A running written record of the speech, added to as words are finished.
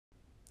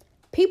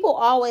People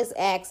always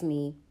ask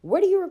me,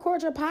 where do you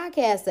record your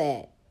podcast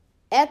at?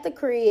 At the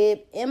crib,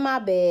 in my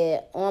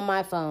bed, on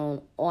my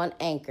phone, on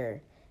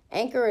Anchor.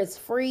 Anchor is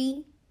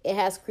free. It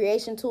has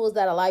creation tools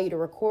that allow you to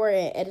record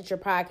and edit your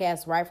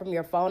podcast right from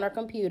your phone or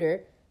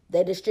computer.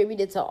 They distribute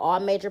it to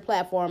all major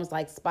platforms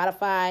like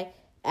Spotify,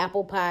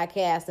 Apple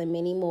Podcasts, and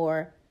many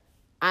more.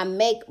 I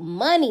make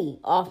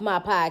money off my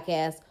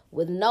podcast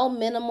with no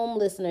minimum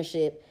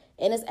listenership.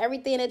 And it's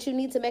everything that you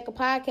need to make a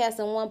podcast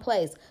in one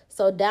place.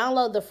 So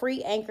download the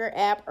free Anchor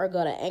app or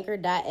go to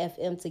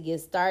anchor.fm to get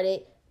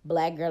started.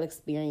 Black Girl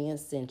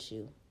Experience sent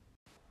you.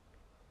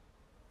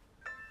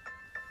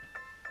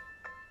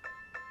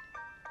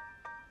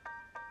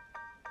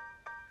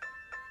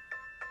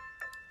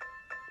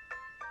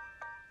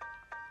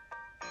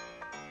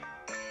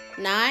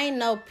 Now, I ain't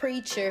no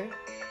preacher,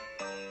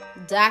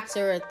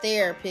 doctor, or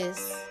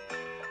therapist.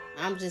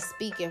 I'm just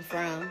speaking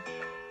from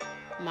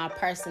my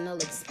personal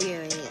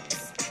experience.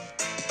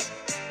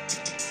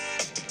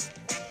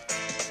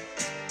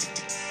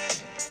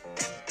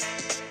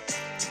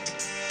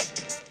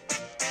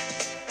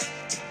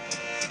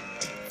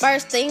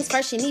 First things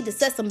first, you need to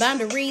set some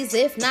boundaries.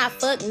 If not,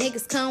 fuck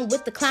niggas come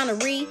with the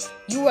clownery.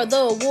 You are the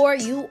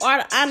award, you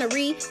are the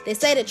honoree. They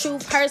say the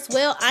truth hurts,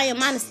 well, I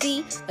am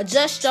honesty.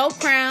 Adjust your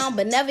crown,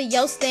 but never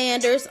your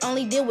standards.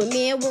 Only deal with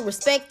men with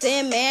respect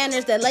and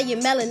manners that lay your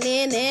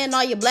melanin and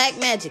all your black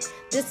magic.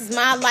 This is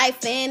my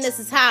life and this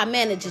is how I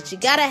manage it. You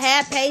gotta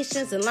have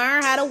patience and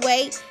learn how to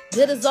wait.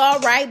 Good is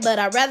alright, but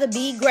I'd rather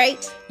be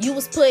great. You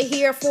was put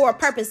here for a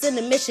purpose in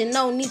the mission.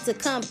 No need to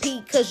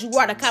compete, cause you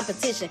are the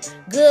competition.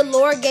 Good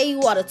Lord gave you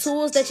all the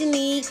tools that you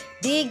need.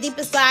 Dig deep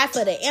inside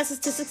for the answers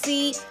to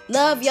succeed.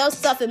 Love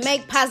yourself and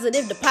make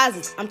positive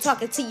deposits. I'm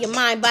talking to your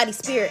mind, body,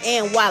 spirit,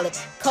 and wallet.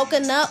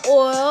 Coconut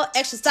oil,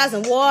 exercise,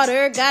 and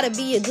water. Gotta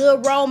be a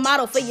good role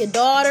model for your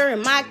daughter.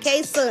 In my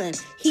case, son,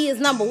 he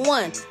is number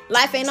one.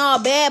 Life ain't all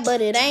bad,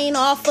 but it ain't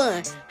all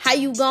fun. How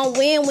you gonna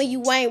win when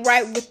you ain't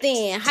right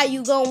within? How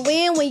you gonna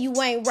win when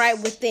you ain't right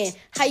within?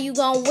 How you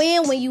gonna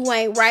win when you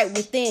ain't right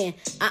within?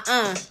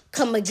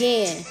 Come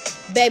again,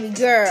 baby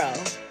girl.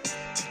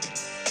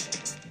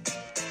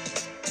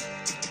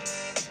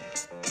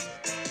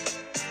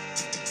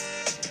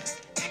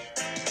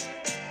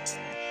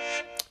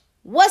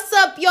 What's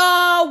up,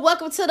 y'all?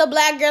 Welcome to the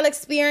Black Girl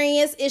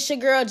Experience. It's your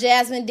girl,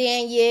 Jasmine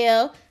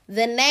Danielle.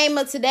 The name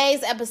of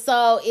today's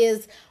episode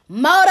is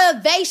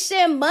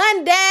Motivation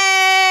Monday.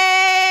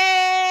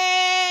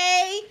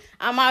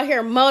 I'm out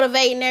here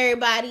motivating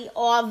everybody,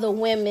 all the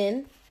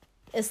women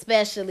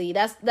especially.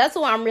 That's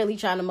who I'm really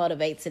trying to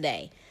motivate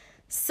today.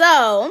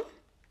 So,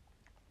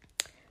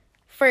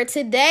 for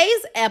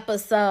today's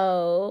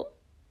episode,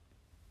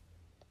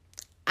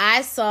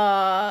 I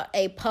saw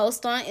a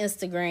post on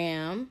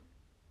Instagram.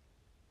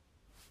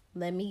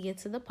 Let me get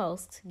to the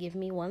post. Give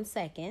me 1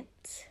 second.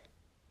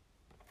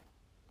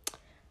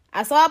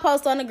 I saw a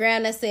post on the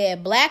ground that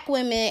said, Black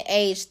women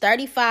age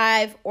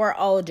 35 or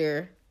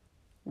older,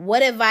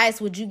 what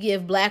advice would you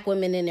give Black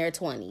women in their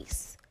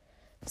 20s?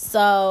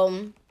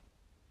 So,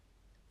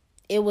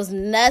 it was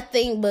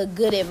nothing but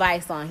good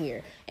advice on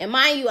here. And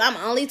mind you, I'm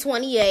only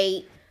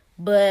 28,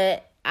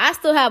 but I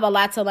still have a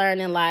lot to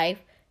learn in life.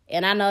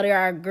 And I know there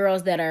are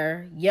girls that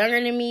are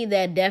younger than me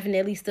that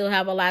definitely still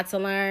have a lot to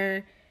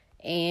learn.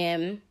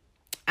 And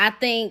I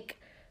think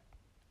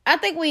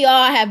we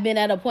all have been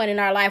at a point in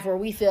our life where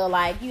we feel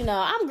like,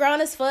 I'm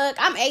grown as fuck.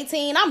 I'm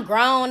 18. I'm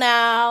grown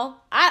now.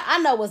 I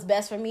know what's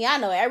best for me. I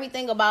know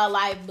everything about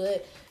life,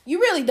 but you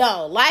really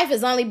don't. Life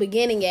is only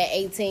beginning at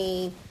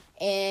 18.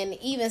 And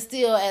even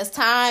still, as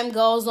time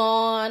goes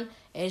on,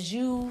 as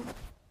you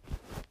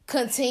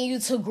continue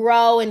to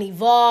grow and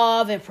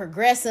evolve and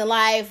progress in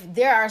life,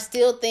 there are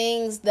still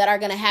things that are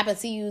going to happen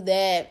to you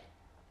that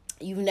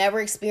you've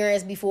never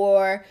experienced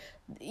before.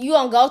 You're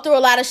going to go through a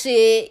lot of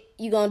shit.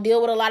 You're going to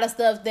deal with a lot of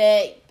stuff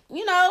that,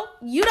 you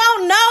don't know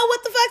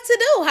what the fuck to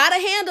do, how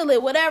to handle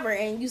it, whatever.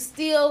 And you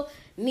still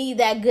need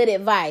that good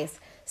advice.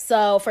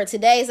 So for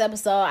today's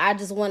episode, I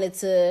just wanted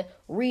to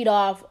read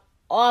off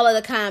all of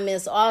the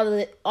comments, all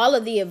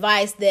of the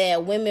advice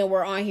that women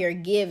were on here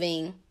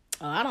giving.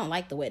 Oh, I don't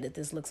like the way that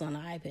this looks on the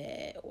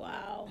iPad.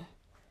 Wow.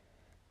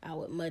 I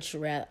would much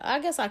rather, I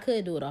guess I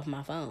could do it off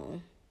my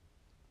phone.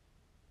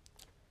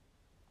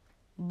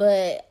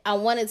 But I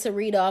wanted to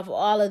read off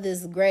all of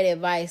this great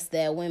advice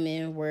that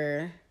women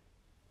were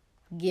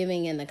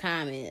giving in the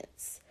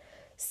comments.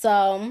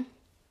 So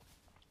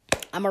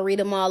I'm going to read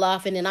them all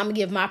off, and then I'm going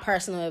to give my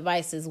personal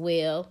advice as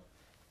well.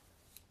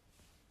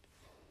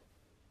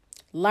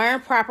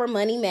 Learn proper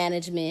money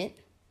management.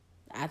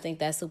 I think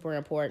that's super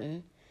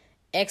important.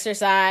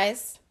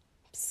 Exercise,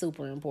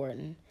 super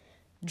important.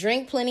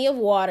 Drink plenty of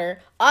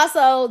water.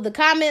 Also, the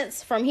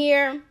comments from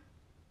here,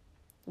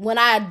 when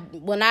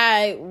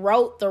I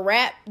wrote the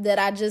rap that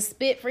I just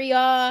spit for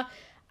y'all,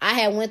 I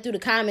had went through the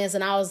comments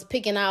and I was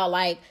picking out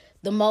like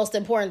the most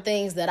important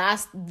things that I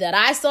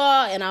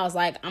saw, and I was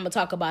like, I'm gonna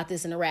talk about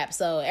this in the rap.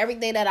 So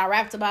everything that I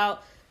rapped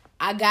about,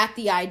 I got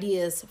the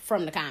ideas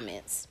from the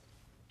comments.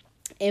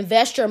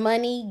 Invest your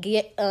money,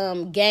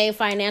 gain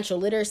financial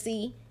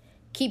literacy,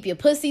 Keep your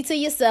pussy to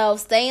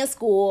yourself. Stay in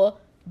school.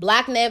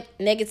 Block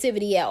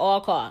negativity at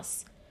all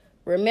costs.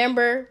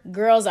 Remember,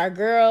 girls are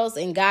girls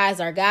and guys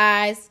are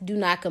guys. Do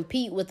not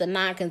compete with a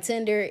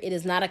non-contender. It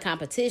is not a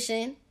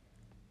competition.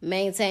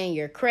 Maintain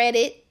your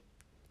credit.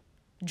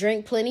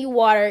 Drink plenty of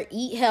water.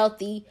 Eat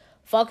healthy.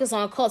 Focus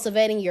on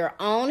cultivating your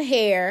own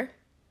hair.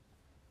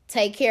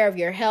 Take care of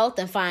your health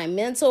and find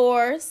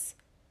mentors.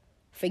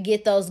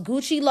 Forget those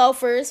Gucci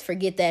loafers.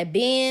 Forget that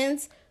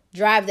Benz.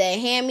 Drive that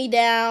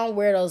hand-me-down.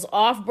 Wear those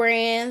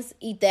off-brands.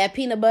 Eat that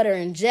peanut butter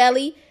and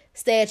jelly.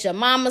 Stay at your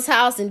mama's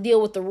house and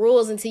deal with the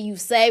rules until you've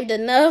saved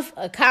enough.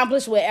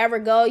 Accomplish whatever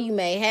goal you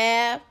may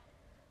have.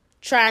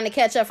 Trying to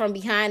catch up from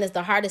behind is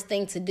the hardest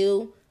thing to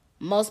do.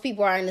 Most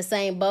people are in the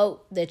same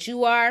boat that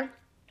you are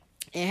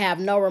and have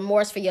no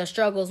remorse for your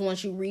struggles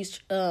once you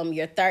reach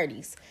your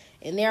 30s.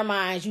 In their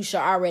minds, you should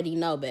already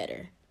know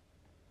better.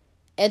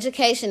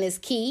 Education is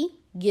key.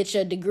 Get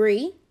your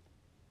degree.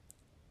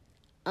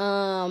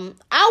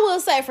 I will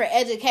say for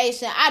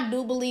education, I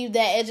do believe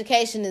that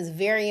education is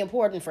very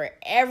important for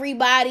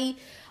everybody.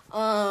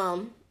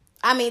 To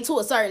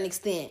a certain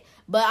extent.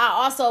 But I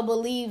also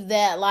believe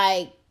that,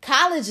 like,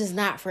 college is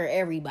not for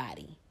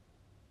everybody.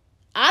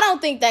 I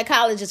don't think that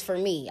college is for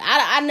me.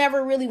 I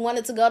never really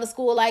wanted to go to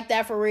school like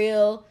that for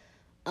real.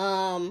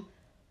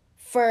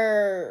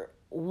 For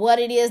what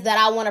it is that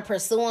I want to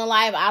pursue in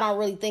life, I don't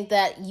really think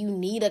that you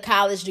need a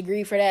college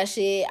degree for that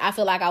shit. I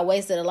feel like I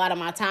wasted a lot of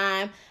my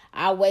time.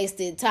 I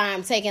wasted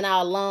time taking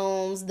out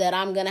loans that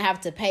I'm going to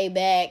have to pay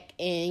back.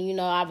 And,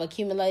 I've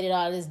accumulated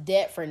all this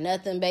debt for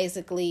nothing,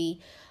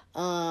 basically.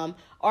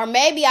 Or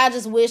maybe I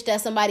just wish that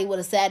somebody would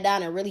have sat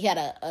down and really had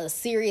a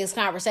serious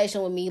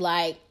conversation with me.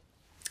 Like,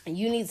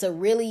 you need to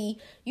really,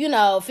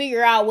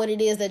 figure out what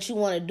it is that you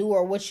want to do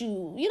or what what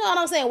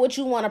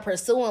you want to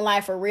pursue in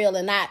life for real,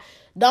 and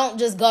don't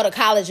just go to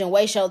college and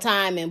waste your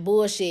time and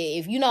bullshit.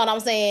 If you know what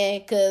I'm saying,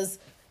 because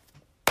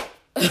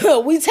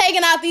we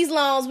taking out these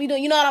loans. We do,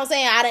 you know what I'm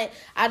saying?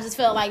 I just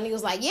felt like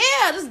niggas like,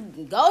 yeah, just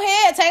go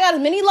ahead, take out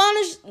as many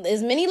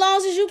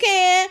loans as you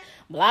can,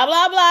 blah,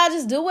 blah, blah,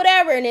 just do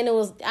whatever. And then it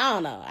was, I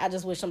don't know. I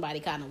just wish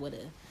somebody kind of would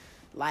have,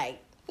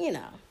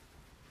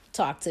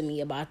 talked to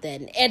me about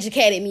that and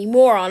educated me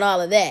more on all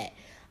of that.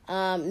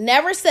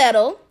 Never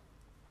settle.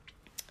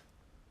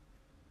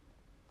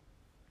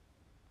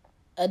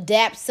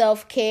 Adapt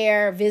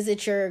self-care.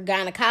 Visit your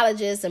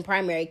gynecologist and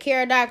primary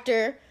care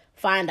doctor.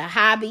 Find a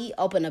hobby.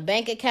 Open a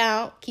bank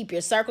account. Keep your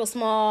circle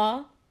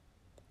small.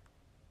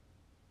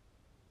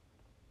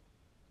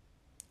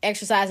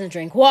 Exercise and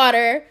drink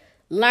water.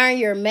 Learn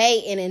your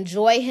mate and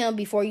enjoy him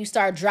before you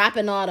start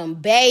dropping all them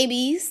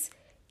babies.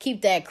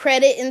 Keep that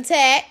credit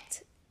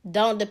intact.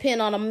 Don't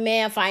depend on a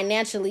man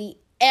financially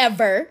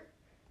ever.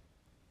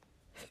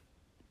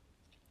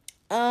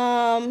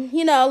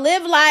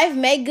 Live life,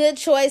 make good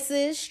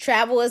choices,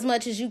 travel as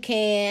much as you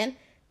can.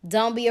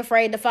 Don't be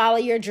afraid to follow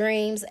your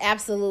dreams.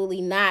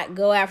 Absolutely not.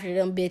 Go after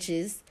them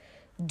bitches.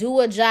 Do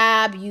a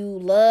job you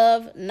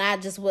love,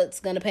 not just what's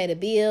going to pay the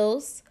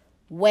bills.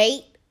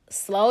 Wait,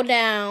 slow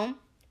down,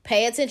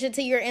 pay attention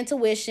to your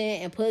intuition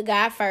and put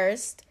God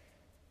first.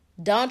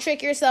 Don't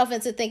trick yourself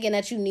into thinking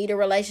that you need a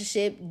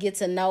relationship. Get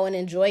to know and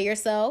enjoy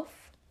yourself.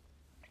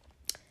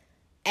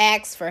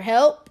 Ask for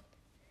help.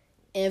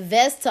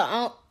 Invest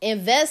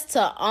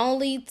to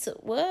only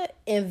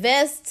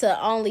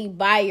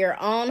buy your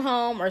own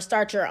home or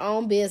start your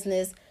own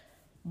business,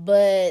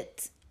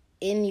 but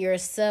in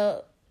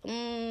yourself.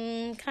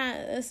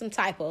 There's some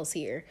typos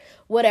here.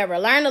 Whatever.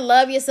 Learn to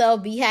love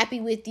yourself. Be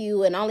happy with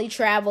you, and only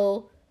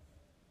travel.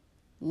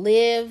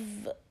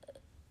 Live.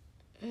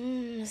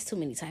 There's too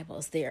many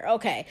typos there.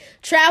 Okay.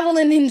 Travel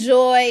and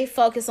enjoy.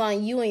 Focus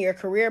on you and your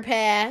career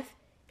path.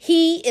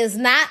 He is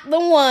not the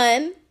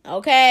one.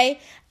 Okay.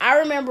 I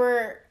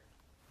remember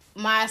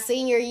my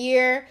senior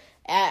year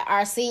at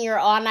our senior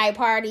all-night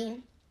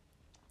party.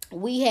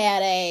 We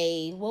had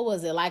a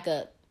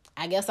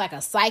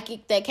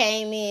psychic that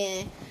came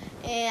in.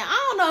 And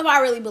I don't know if I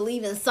really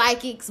believe in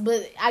psychics,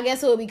 but I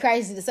guess it would be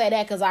crazy to say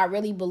that because I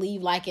really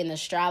believe in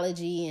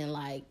astrology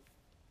and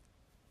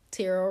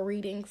tarot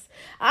readings.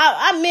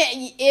 I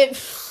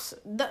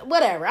meant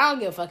whatever. I don't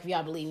give a fuck if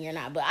y'all believe me or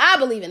not, but I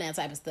believe in that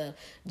type of stuff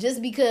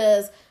just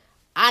because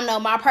I know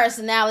my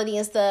personality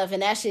and stuff,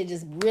 and that shit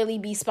just really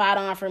be spot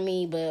on for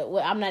me. But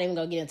I'm not even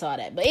gonna get into all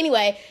that. But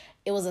anyway,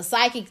 it was a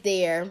psychic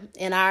there,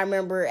 and I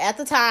remember at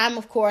the time,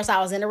 of course, I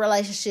was in a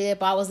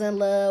relationship, I was in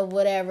love,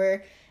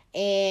 whatever,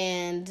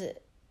 and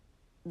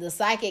the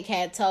psychic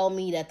had told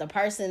me that the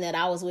person that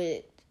I was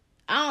with,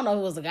 I don't know if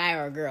it was a guy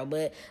or a girl,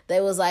 but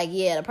they was like,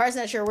 yeah, the person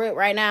that you're with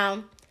right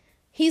now,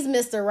 he's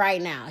Mr. Right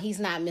Now.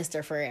 He's not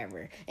Mr.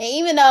 Forever. And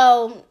even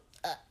though,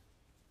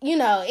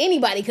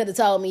 anybody could have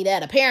told me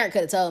that, a parent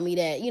could have told me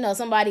that,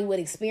 somebody with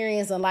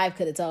experience in life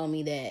could have told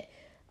me that,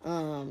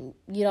 you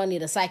don't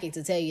need a psychic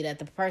to tell you that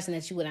the person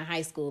that you with in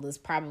high school is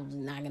probably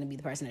not going to be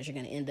the person that you're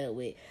going to end up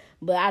with.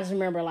 But I just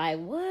remember what?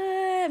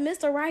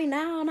 Mr. Right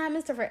Now, not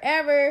Mr.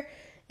 Forever.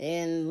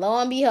 And lo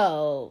and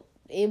behold,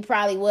 it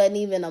probably wasn't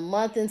even a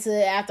month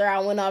after I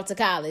went off to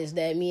college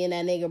that me and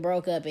that nigga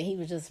broke up, and he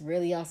was just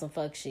really on some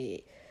fuck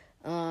shit.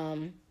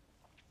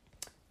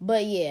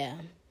 But yeah,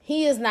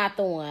 he is not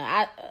the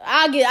one.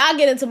 I'll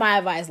get into my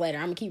advice later.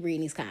 I'm gonna keep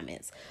reading these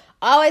comments.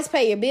 Always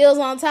pay your bills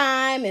on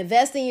time.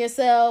 Invest in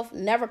yourself.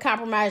 Never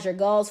compromise your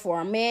goals for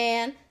a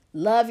man.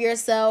 Love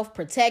yourself.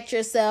 Protect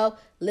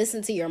yourself.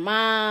 Listen to your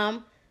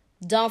mom.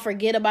 Don't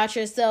forget about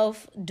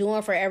yourself.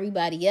 Doing for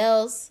everybody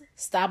else.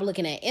 Stop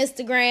looking at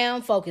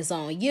Instagram. Focus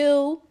on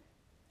you.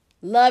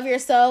 Love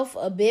yourself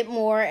a bit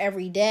more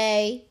every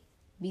day.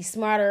 Be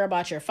smarter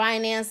about your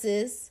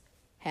finances.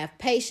 Have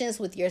patience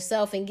with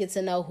yourself and get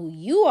to know who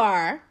you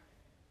are.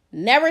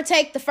 Never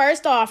take the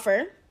first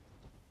offer.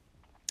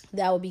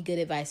 That would be good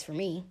advice for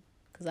me,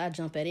 because I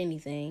jump at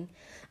anything.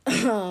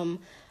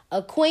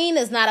 A queen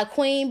is not a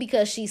queen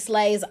because she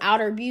slays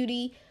outer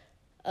beauty.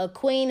 A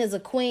queen is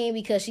a queen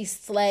because she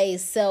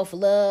slays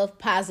self-love,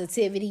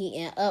 positivity,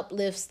 and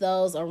uplifts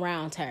those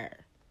around her.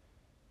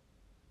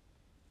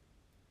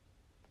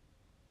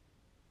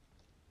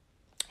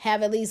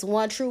 Have at least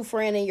one true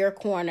friend in your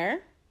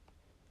corner.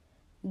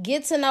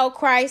 Get to know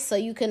Christ so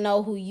you can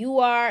know who you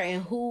are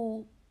and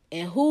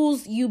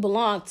whose you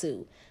belong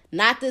to.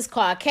 Not this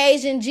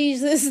Caucasian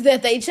Jesus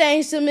that they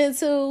changed him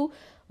into,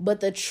 but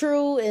the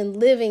true and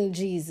living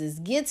Jesus.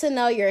 Get to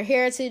know your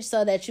heritage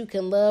so that you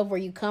can love where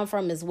you come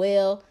from as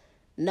well.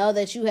 Know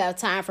that you have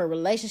time for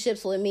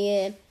relationships with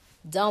men.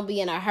 Don't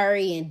be in a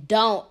hurry and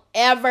don't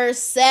ever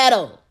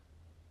settle.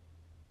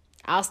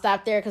 I'll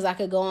stop there because I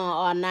could go on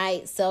all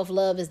night.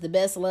 Self-love is the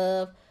best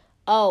love.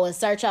 Oh, and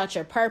search out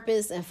your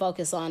purpose and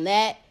focus on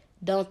that.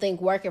 Don't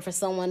think working for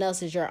someone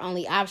else is your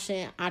only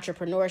option.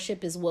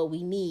 Entrepreneurship is what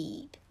we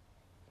need.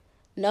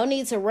 No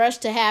need to rush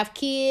to have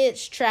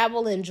kids.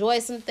 Travel, enjoy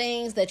some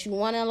things that you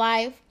want in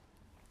life.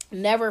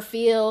 Never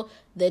feel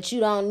that you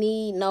don't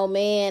need no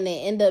man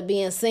and end up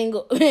being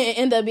single.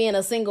 End up being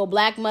a single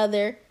black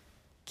mother.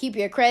 Keep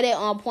your credit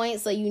on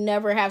point so you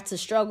never have to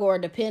struggle or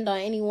depend on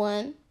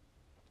anyone.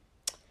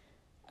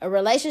 A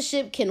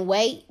relationship can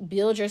wait.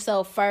 Build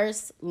yourself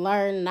first.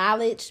 Learn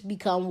knowledge.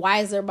 Become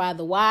wiser by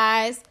the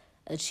wise.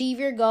 Achieve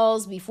your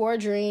goals before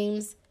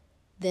dreams.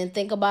 Then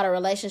think about a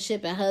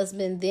relationship and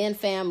husband, then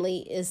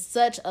family. Is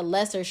such a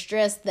lesser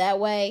stress that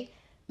way.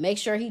 Make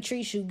sure he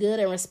treats you good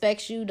and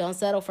respects you. Don't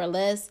settle for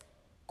less.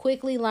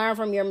 Quickly learn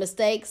from your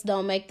mistakes.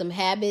 Don't make them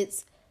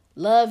habits.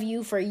 Love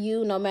you for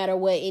you no matter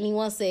what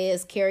anyone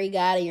says. Carry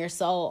God in your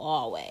soul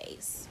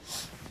always.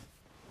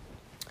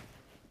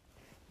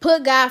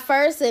 Put God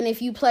first, and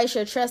if you place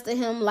your trust in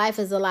him, life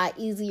is a lot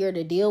easier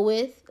to deal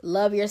with.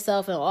 Love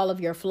yourself and all of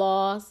your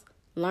flaws.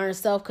 Learn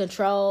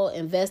self-control.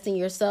 Invest in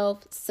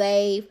yourself.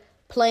 Save.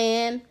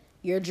 Plan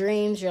your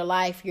dreams, your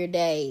life, your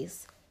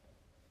days.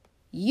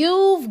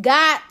 You've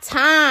got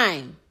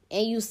time,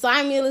 and you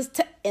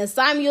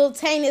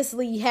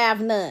simultaneously have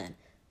none.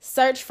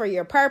 Search for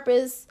your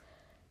purpose.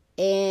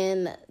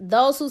 And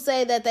those who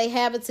say that they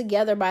have it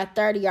together by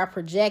 30 are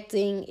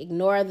projecting.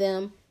 Ignore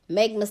them.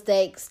 Make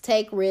mistakes,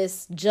 take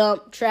risks,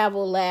 jump,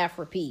 travel, laugh,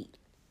 repeat.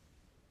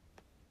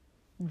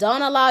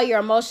 Don't allow your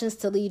emotions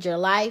to lead your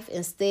life.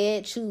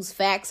 Instead, choose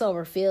facts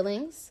over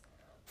feelings.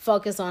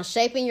 Focus on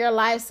shaping your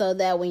life so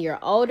that when you're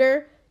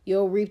older,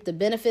 you'll reap the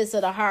benefits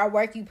of the hard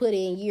work you put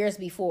in years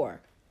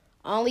before.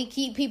 Only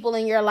keep people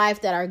in your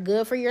life that are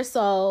good for your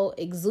soul.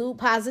 Exude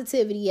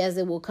positivity as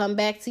it will come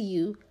back to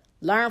you.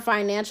 Learn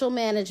financial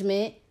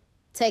management.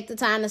 Take the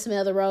time to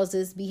smell the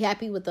roses. Be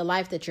happy with the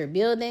life that you're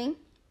building.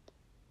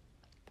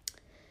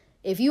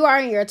 If you are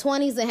in your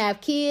 20s and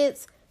have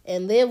kids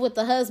and live with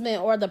the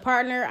husband or the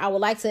partner, I would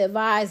like to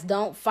advise,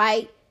 don't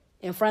fight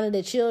in front of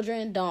the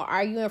children. Don't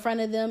argue in front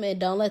of them, and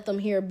don't let them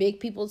hear big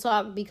people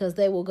talk, because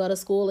they will go to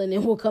school and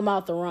it will come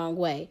out the wrong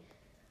way.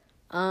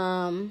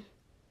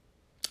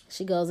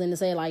 She goes in to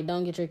say, like,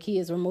 don't get your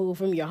kids removed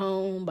from your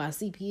home by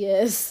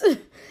CPS.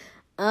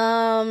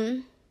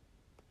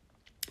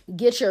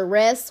 Get your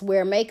rest.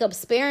 Wear makeup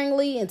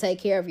sparingly and take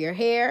care of your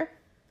hair.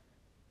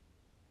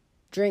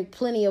 Drink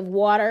plenty of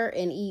water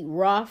and eat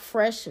raw,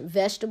 fresh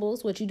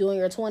vegetables. What you do in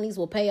your 20s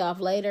will pay off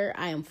later.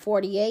 I am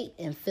 48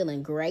 and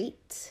feeling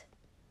great.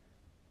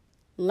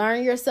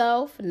 Learn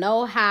yourself.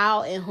 Know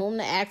how and whom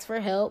to ask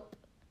for help.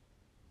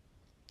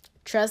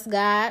 Trust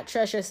God.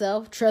 Trust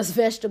yourself. Trust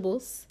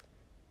vegetables.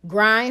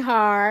 Grind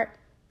hard.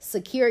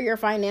 Secure your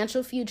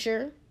financial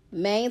future.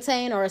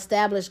 Maintain or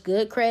establish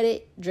good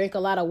credit. Drink a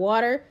lot of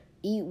water.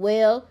 Eat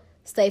well.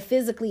 Stay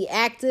physically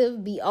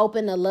active. Be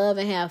open to love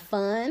and have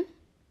fun.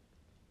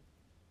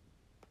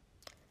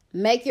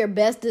 Make your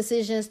best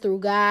decisions through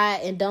God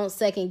and don't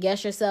second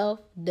guess yourself.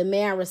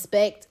 Demand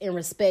respect and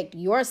respect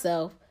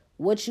yourself.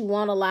 What you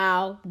won't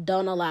allow,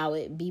 don't allow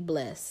it. Be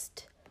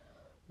blessed.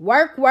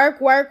 Work,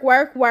 work, work,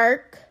 work,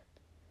 work.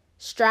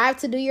 Strive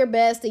to do your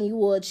best and you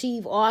will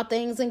achieve all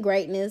things in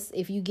greatness.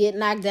 If you get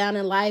knocked down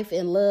in life,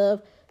 in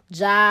love,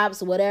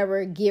 jobs,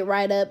 whatever, get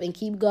right up and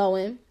keep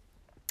going.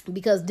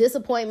 Because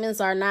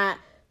disappointments are not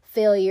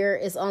failure.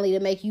 It's only to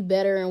make you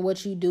better in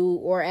what you do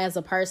or as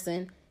a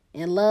person.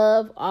 In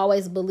love,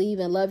 always believe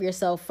and love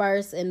yourself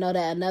first and know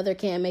that another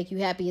can't make you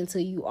happy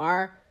until you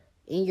are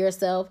in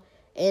yourself.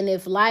 And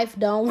if life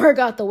don't work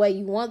out the way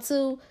you want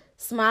to,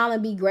 Smile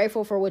and be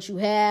grateful for what you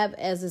have,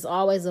 as it's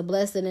always a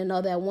blessing, and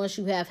know that once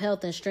you have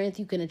health and strength,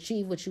 you can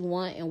achieve what you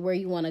want and where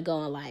you want to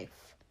go in life.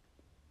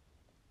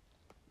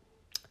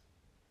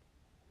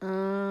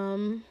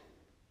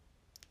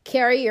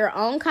 Carry your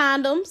own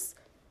condoms.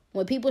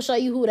 When people show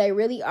you who they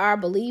really are,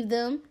 believe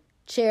them.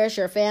 Cherish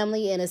your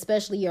family and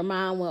especially your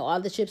mom. When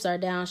all the chips are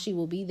down, she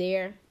will be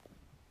there.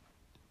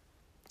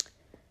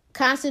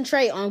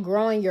 Concentrate on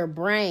growing your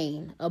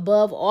brain.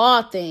 Above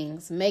all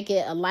things, make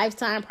it a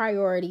lifetime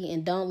priority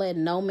and don't let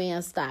no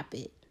man stop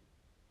it.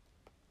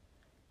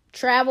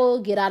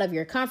 Travel, get out of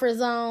your comfort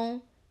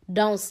zone.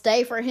 Don't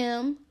stay for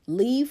him.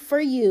 Leave for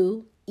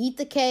you. Eat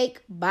the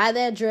cake, buy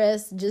that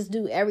dress. Just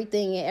do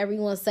everything and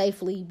everyone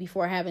safely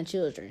before having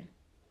children.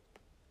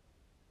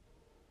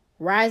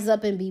 Rise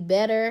up and be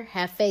better.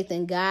 Have faith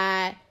in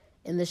God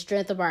and the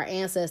strength of our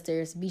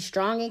ancestors. Be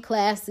strong and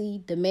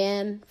classy.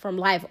 Demand from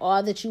life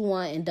all that you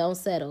want and don't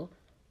settle.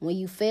 When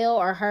you fail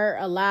or hurt,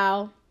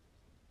 allow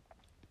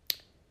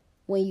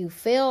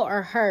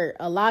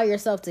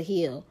yourself to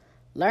heal.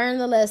 Learn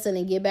the lesson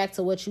and get back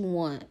to what you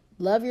want.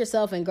 Love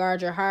yourself and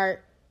guard your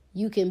heart.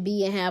 You can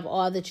be and have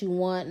all that you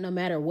want no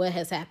matter what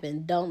has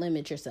happened. Don't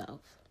limit yourself.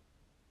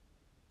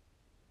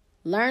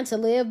 Learn to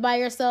live by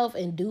yourself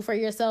and do for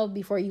yourself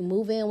before you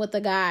move in with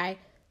a guy,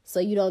 so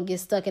you don't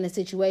get stuck in a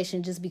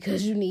situation just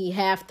because you need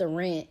half the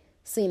rent.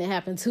 Seen it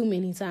happen too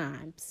many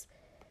times.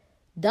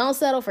 Don't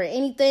settle for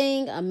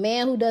anything. A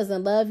man who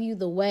doesn't love you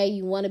the way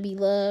you want to be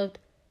loved.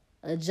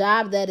 A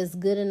job that is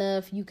good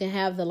enough. You can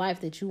have the life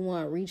that you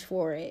want. Reach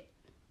for it.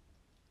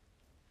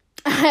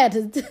 I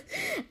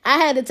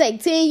had to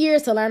take 10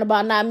 years to learn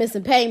about not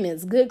missing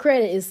payments. Good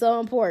credit is so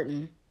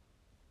important.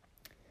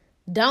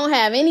 Don't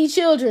have any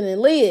children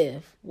and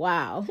live.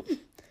 Wow.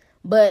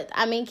 But,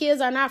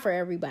 kids are not for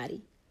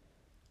everybody.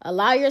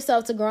 Allow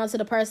yourself to grow into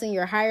the person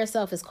your higher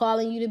self is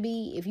calling you to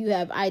be. If you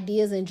have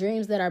ideas and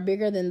dreams that are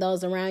bigger than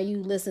those around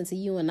you, listen to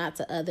you and not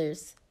to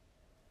others.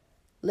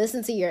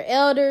 Listen to your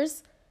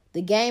elders.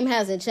 The game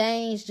hasn't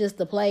changed, just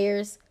the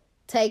players.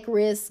 Take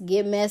risks,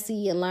 get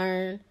messy, and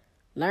learn.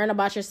 Learn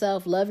about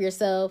yourself, love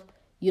yourself.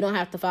 You don't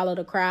have to follow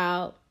the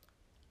crowd.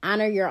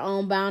 Honor your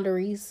own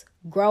boundaries.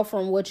 Grow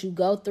from what you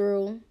go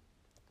through.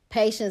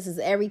 Patience is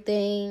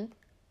everything.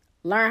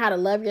 Learn how to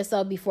love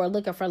yourself before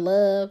looking for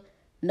love.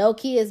 No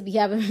kids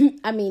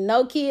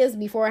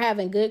before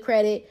having good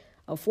credit,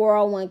 a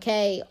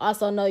 401k.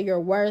 Also know your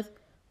worth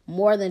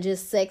more than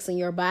just sex in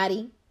your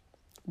body.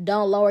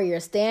 Don't lower your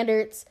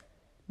standards.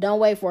 Don't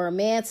wait for a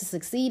man to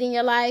succeed in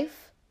your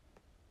life.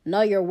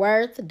 Know your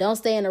worth. Don't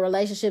stay in a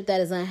relationship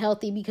that is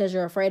unhealthy because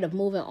you're afraid of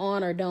moving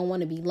on or don't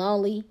want to be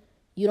lonely.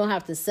 You don't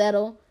have to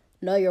settle.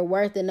 Know your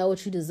worth and know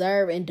what you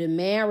deserve and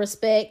demand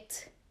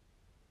respect.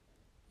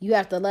 You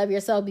have to love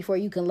yourself before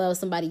you can love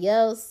somebody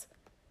else.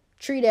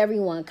 Treat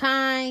everyone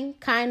kind.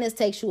 Kindness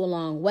takes you a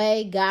long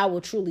way. God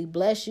will truly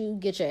bless you.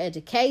 Get your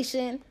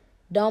education.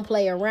 Don't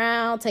play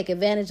around. Take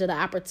advantage of the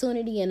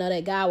opportunity and know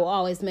that God will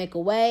always make a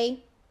way.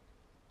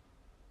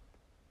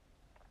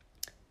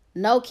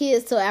 No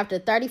kids till after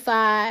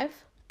 35.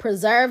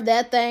 Preserve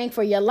that thing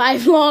for your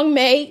lifelong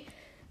mate.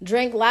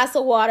 Drink lots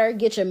of water.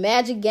 Get your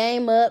magic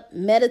game up.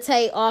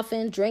 Meditate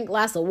often. Drink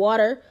lots of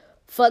water.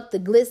 Fuck the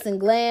glitz and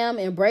glam.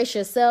 Embrace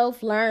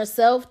yourself. Learn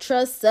self.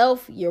 Trust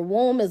self. Your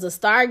womb is a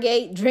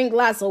stargate. Drink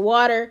lots of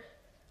water.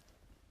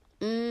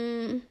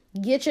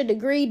 Get your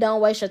degree.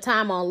 Don't waste your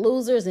time on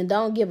losers. And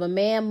don't give a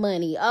man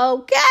money.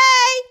 Okay.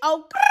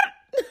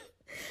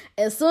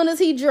 As soon as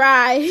he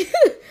dry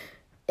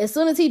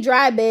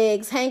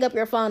begs, hang up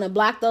your phone and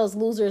block those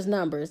losers'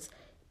 numbers.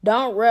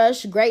 Don't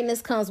rush.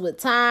 Greatness comes with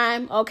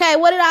time. Okay,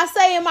 what did I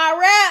say in my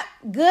rap?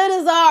 Good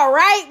is all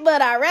right,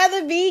 but I'd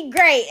rather be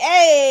great.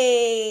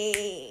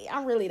 Hey,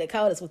 I'm really the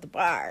coldest with the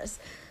bars.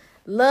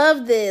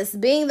 Love this.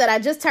 Being that I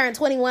just turned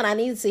 21, I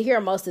needed to hear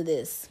most of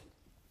this.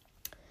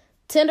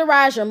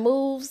 Tenderize your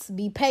moves.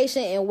 Be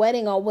patient in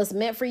waiting on what's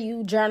meant for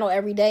you. Journal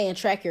every day and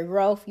track your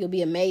growth. You'll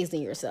be amazed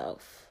in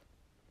yourself.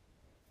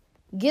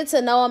 Get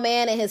to know a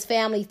man and his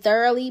family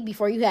thoroughly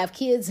before you have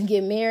kids and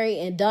get married,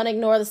 and don't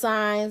ignore the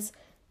signs,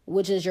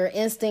 which is your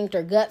instinct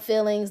or gut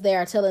feelings. They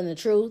are telling the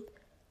truth.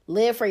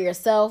 Live for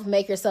yourself.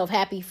 Make yourself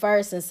happy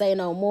first and say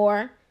no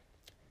more.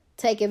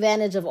 Take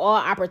advantage of all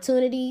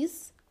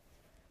opportunities.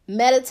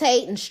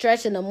 Meditate and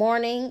stretch in the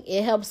morning.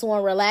 It helps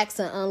one relax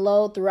and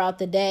unload throughout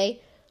the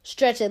day.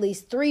 Stretch at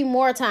least 3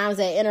 more times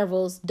at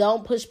intervals.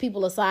 Don't push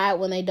people aside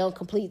when they don't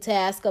complete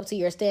tasks up to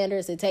your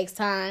standards. It takes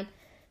time.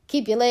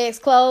 Keep your legs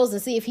closed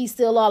and see if he's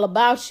still all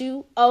about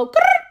you.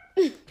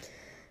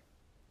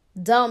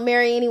 Don't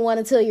marry anyone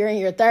until you're in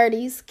your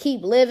 30s.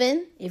 Keep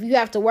living. If you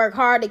have to work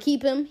hard to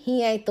keep him,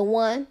 he ain't the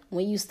one.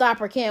 When you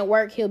stop or can't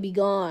work, he'll be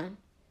gone.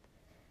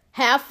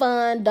 Have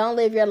fun. Don't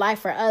live your life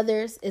for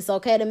others. It's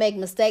okay to make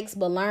mistakes,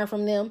 but learn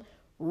from them.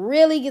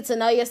 Really get to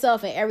know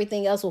yourself and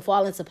everything else will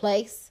fall into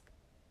place.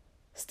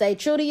 Stay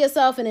true to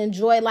yourself and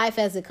enjoy life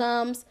as it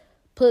comes.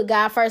 Put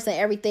God first in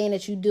everything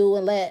that you do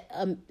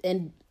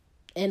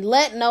and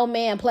let no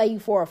man play you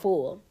for a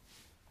fool.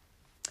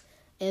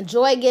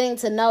 Enjoy getting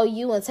to know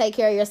you and take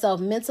care of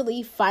yourself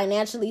mentally,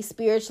 financially,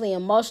 spiritually,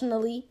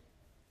 emotionally.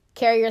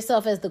 Carry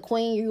yourself as the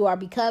queen you are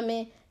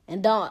becoming,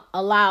 and don't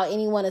allow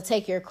anyone to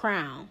take your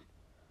crown.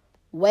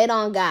 Wait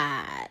on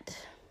God.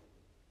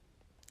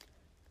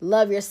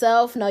 Love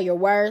yourself. Know your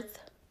worth.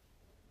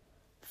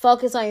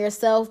 Focus on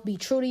yourself. Be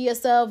true to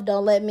yourself.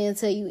 Don't let men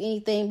tell you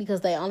anything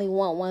because they only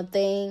want one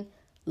thing.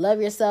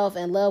 Love yourself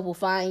and love will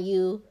find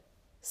you.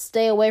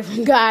 Stay away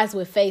from guys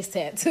with face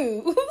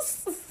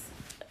tattoos.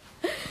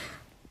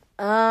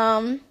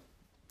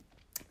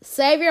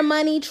 Save your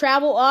money.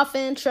 Travel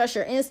often. Trust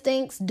your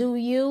instincts. Do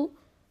you.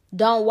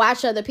 Don't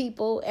watch other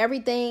people.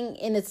 Everything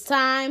in its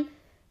time.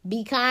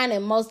 Be kind,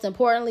 and most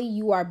importantly,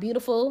 you are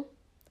beautiful.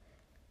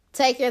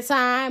 Take your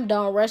time.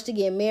 Don't rush to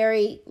get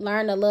married.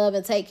 Learn to love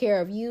and take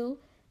care of you.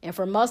 And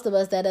for most of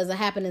us, that doesn't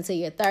happen until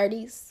your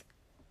 30s.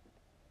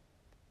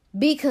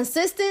 Be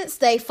consistent.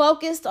 Stay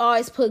focused.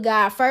 Always put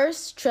God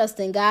first. Trust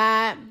in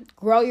God.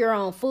 Grow your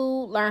own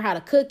food. Learn how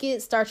to cook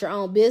it. Start your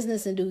own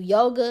business and do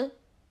yoga.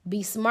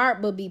 Be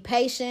smart, but be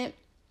patient.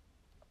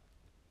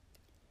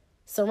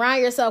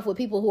 Surround yourself with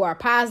people who are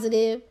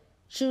positive.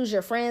 Choose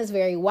your friends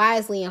very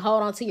wisely and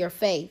hold on to your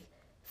faith.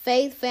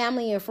 Faith,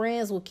 family, and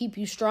friends will keep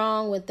you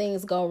strong when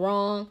things go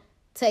wrong.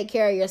 Take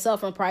care of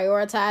yourself and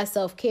prioritize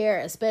self-care,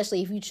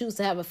 especially if you choose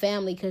to have a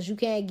family, because you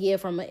can't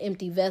give from an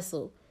empty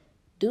vessel.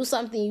 Do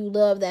something you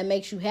love that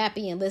makes you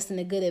happy and listen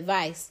to good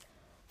advice.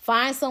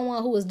 Find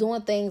someone who is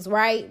doing things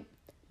right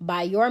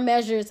by your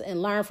measures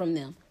and learn from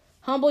them.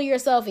 Humble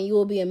yourself and you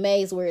will be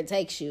amazed where it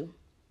takes you.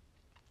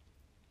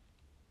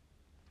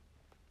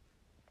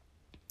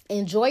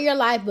 Enjoy your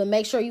life, but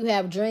make sure you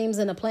have dreams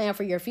and a plan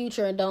for your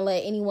future, and don't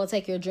let anyone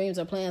take your dreams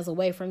or plans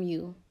away from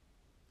you.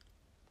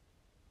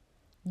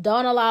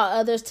 Don't allow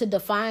others to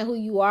define who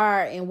you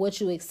are and what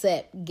you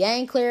accept.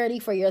 Gain clarity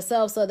for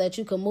yourself so that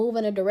you can move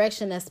in a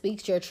direction that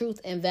speaks your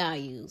truth and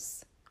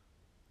values.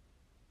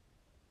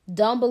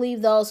 Don't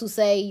believe those who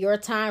say your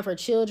time for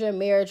children,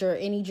 marriage, or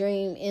any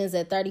dream ends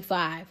at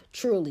 35.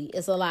 Truly,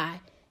 it's a lie.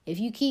 If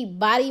you keep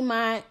body,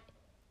 mind,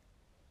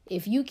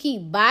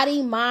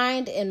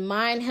 and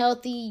mind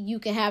healthy, you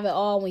can have it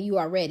all when you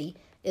are ready.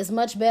 It's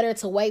much better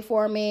to wait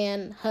for a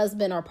man,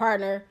 husband, or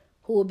partner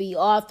who will be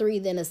all three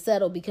than to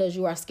settle because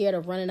you are scared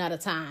of running out of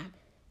time.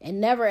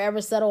 And never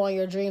ever settle on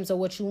your dreams or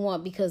what you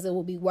want, because it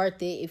will be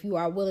worth it if you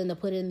are willing to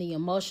put in the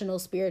emotional,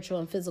 spiritual,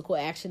 and physical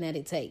action that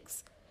it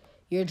takes.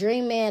 Your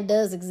dream man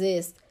does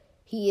exist.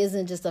 He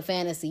isn't just a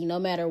fantasy, no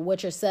matter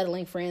what your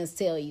settling friends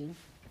tell you.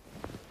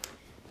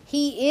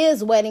 He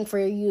is waiting for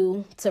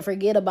you to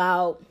forget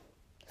about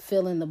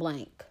fill in the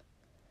blank.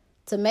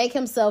 To make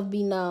himself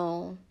be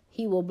known,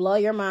 he will blow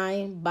your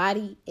mind,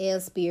 body,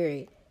 and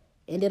spirit.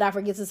 And did I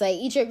forget to say,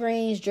 eat your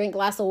greens, drink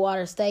lots of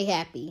water, stay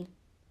happy.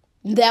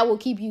 That will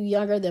keep you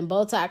younger than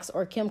Botox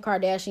or Kim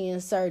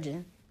Kardashian's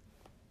surgeon.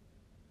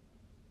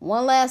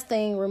 One last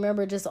thing,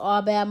 remember, just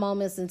all bad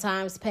moments in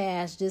times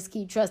past. Just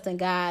keep trusting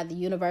God, the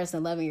universe,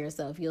 and loving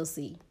yourself. You'll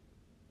see.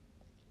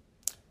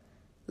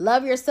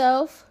 Love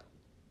yourself.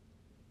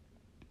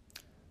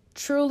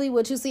 Truly,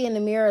 what you see in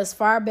the mirror is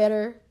far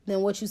better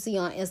than what you see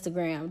on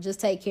Instagram. Just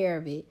take care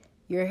of it.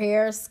 Your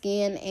hair,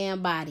 skin,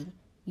 and body.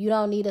 You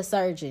don't need a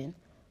surgeon.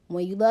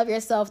 When you love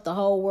yourself, the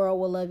whole world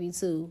will love you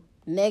too.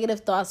 Negative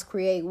thoughts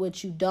create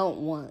what you don't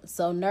want.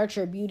 So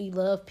nurture beauty,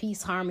 love,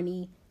 peace,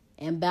 harmony,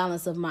 and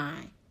balance of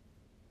mind.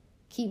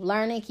 Keep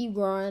learning, keep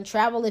growing.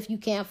 Travel if you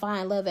can't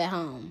find love at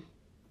home.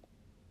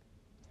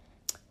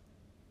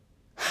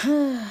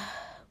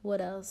 What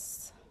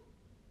else?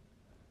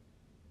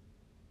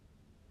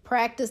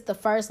 Practice the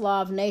first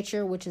law of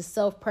nature, which is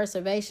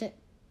self-preservation.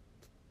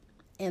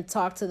 And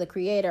talk to the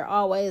Creator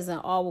always, and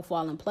all will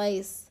fall in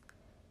place.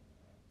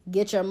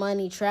 Get your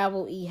money,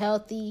 travel, eat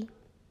healthy.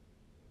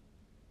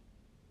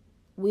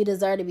 We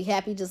deserve to be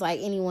happy just like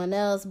anyone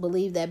else.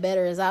 Believe that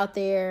better is out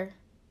there.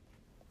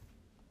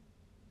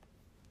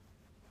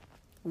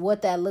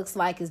 What that looks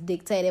like is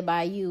dictated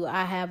by you.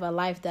 I have a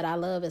life that I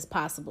love is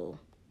possible.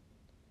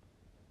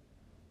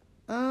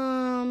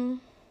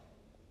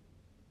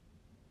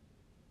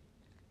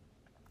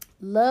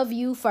 Love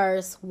you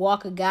first.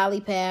 Walk a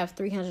godly path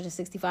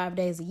 365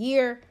 days a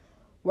year.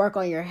 Work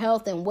on your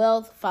health and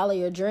wealth. Follow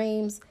your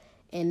dreams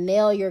and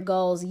nail your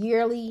goals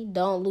yearly.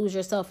 Don't lose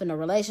yourself in a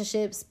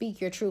relationship.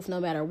 Speak your truth no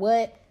matter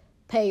what.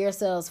 Pay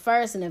yourselves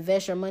first and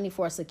invest your money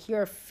for a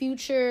secure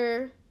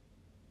future.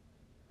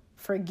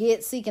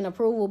 Forget seeking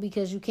approval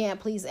because you can't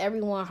please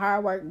everyone.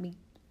 Hard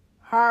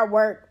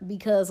work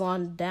because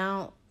on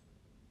down.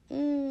 I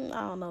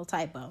don't know,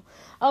 typo.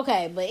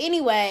 Okay, but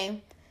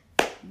anyway,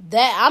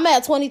 that I'm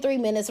at 23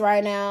 minutes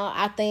right now.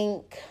 I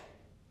think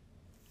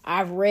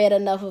I've read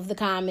enough of the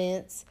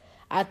comments.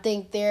 I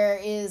think there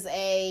is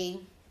a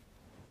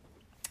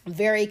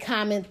very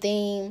common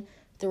theme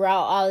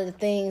throughout all of the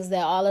things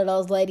that all of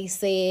those ladies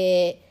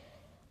said.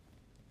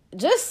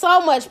 Just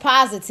so much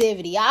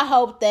positivity. I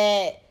hope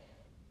that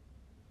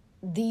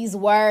these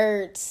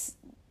words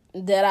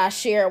that I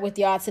shared with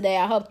y'all today,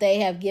 I hope they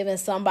have given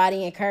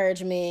somebody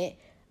encouragement.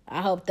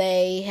 I hope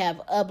they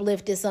have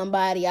uplifted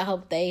somebody. I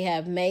hope they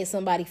have made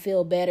somebody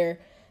feel better,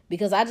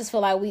 because I just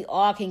feel like we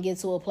all can get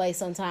to a place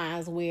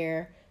sometimes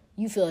where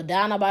you feel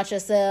down about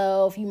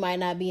yourself. You might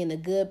not be in a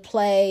good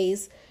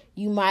place.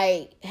 You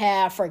might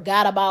have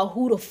forgot about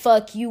who the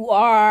fuck you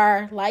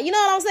are. Like, you know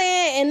what I'm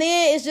saying? And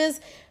then it's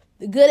just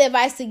good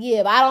advice to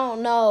give. I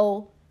don't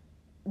know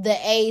the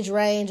age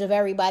range of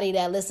everybody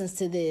that listens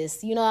to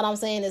this. You know what I'm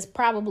saying? It's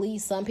probably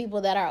some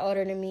people that are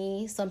older than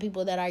me, some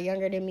people that are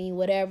younger than me,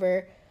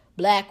 whatever.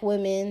 Black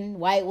women,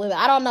 white women.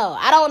 I don't know.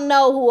 I don't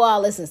know who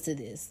all listens to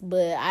this,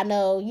 but I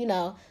know, you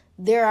know,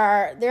 there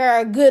are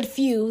a good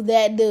few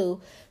that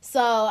do.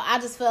 So I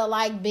just felt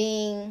like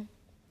being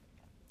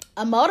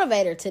a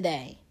motivator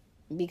today,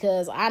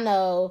 because I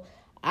know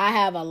I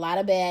have a lot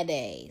of bad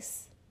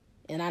days,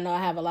 and I know I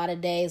have a lot of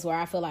days where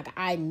I feel like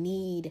I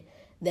need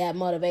that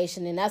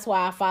motivation. And that's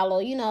why I follow,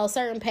 you know,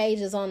 certain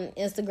pages on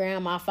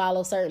Instagram. I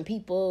follow certain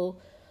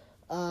people,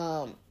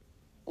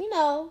 you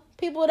know,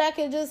 people that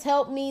can just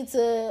help me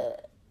to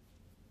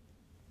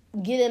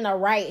get in the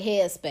right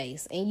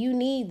headspace. And you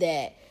need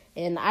that.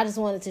 And I just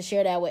wanted to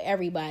share that with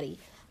everybody.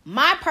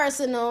 My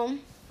personal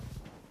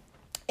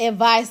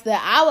advice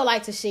that I would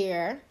like to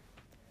share,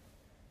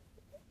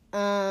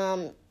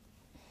 let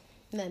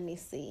me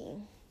see.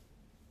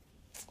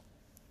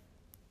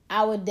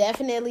 I would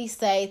definitely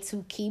say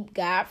to keep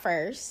God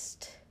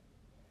first.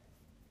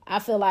 I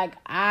feel like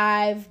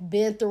I've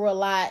been through a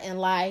lot in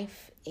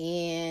life,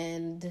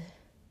 and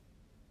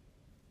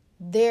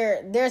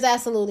there's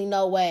absolutely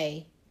no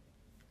way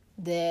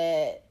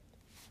that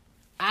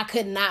I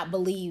could not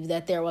believe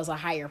that there was a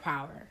higher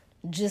power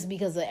just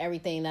because of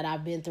everything that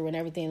I've been through and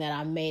everything that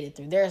I've made it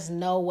through. There's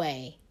no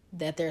way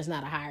that there's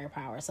not a higher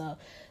power. So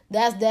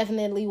that's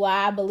definitely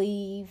why I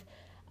believe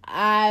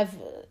I've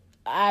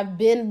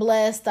been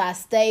blessed. I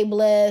stay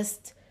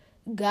blessed.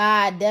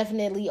 God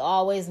definitely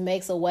always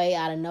makes a way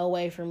out of no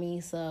way for me.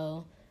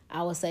 So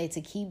I would say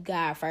to keep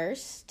God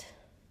first.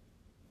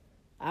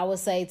 I would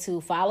say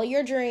to follow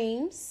your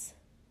dreams.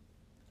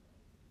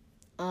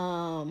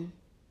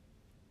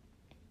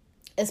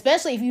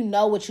 Especially if you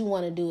know what you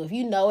want to do. If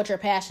you know what you're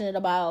passionate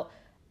about,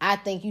 I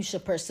think you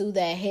should pursue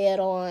that head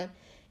on.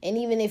 And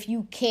even if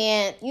you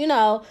can't, you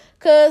know,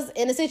 because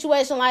in a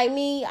situation like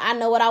me, I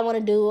know what I want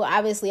to do.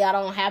 Obviously, I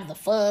don't have the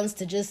funds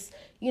to just,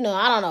 you know,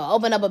 I don't know,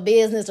 open up a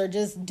business or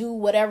just do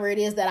whatever it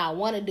is that I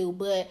want to do.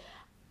 But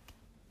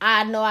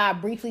I know I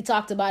briefly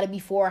talked about it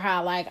before,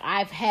 how like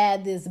I've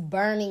had this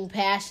burning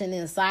passion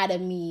inside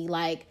of me,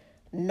 like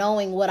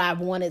knowing what I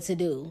wanted to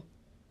do.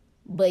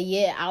 But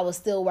yet I was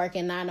still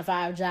working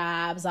 9-to-5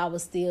 jobs. I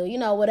was still, you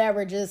know,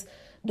 whatever, just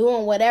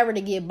doing whatever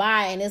to get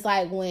by. And it's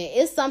like when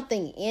it's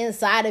something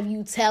inside of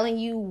you telling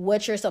you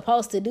what you're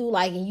supposed to do,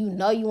 like, and you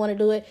know you want to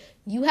do it,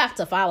 you have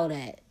to follow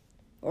that,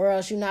 or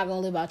else you're not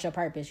going to live out your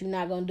purpose. You're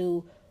not going to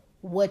do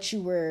what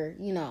you were,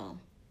 you know,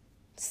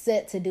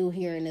 set to do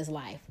here in this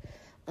life.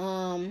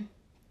 And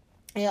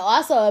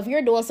also, if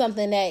you're doing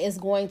something that is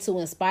going to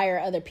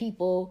inspire other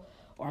people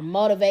or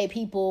motivate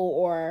people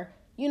or,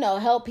 you know,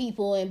 help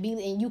people, and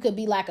you could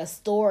be like a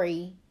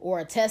story or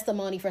a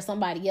testimony for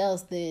somebody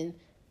else, then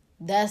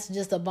that's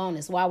just a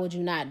bonus. Why would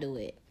you not do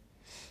it?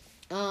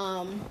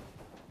 I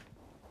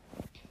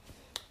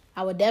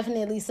would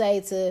definitely say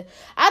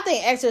I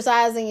think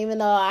exercising, even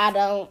though I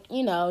don't,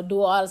 you know,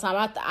 do it all the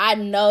time, I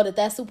know that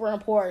that's super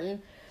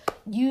important.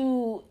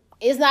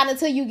 It's not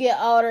until you get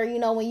older, you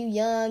know, when you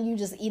young, you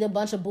just eat a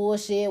bunch of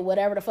bullshit,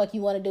 whatever the fuck you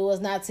want to do. It's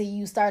not till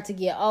you start to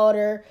get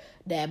older,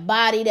 that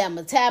body, that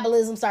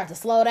metabolism start to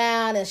slow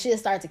down and shit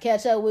start to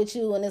catch up with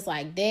you. And it's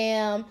like,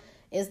 damn,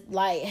 it's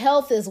like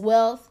health is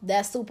wealth.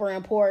 That's super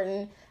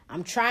important.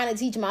 I'm trying to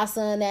teach my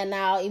son that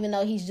now, even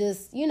though he's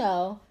just, you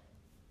know,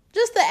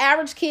 just the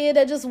average kid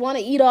that just want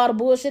to eat all the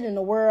bullshit in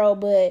the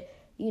world. But,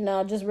 you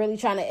know, just really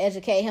trying to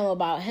educate him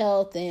about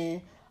health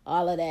and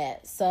all of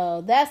that.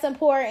 So that's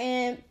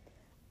important.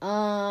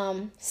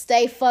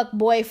 Stay fuck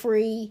boy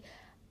free.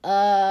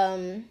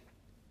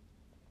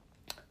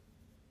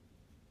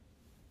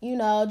 You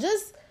know,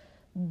 just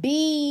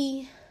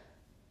be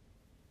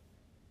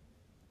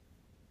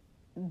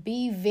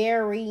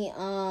very,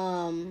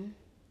 I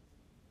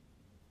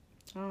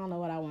don't know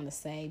what I want to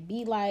say.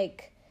 Be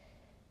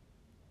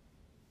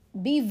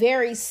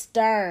very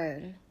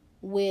stern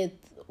with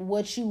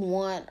what you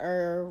want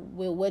or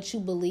with what you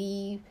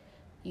believe.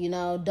 You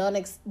know, don't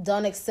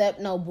accept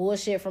no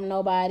bullshit from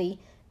nobody.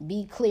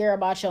 Be clear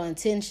about your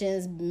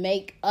intentions.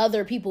 Make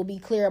other people be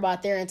clear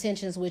about their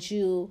intentions with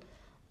you.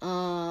 You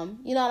know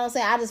what I'm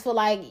saying? I just feel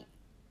like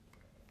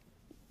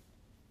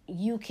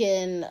you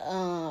can,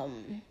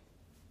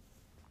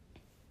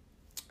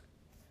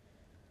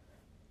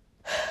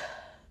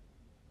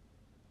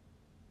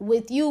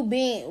 with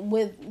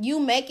you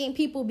making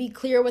people be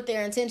clear with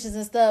their intentions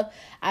and stuff,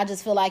 I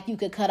just feel like you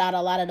could cut out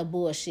a lot of the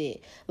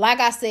bullshit.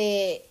 Like I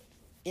said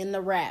in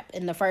the rap,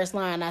 in the first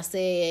line, I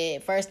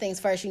said, first things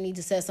first, you need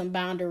to set some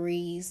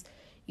boundaries.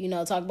 You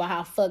know, talk about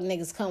how fuck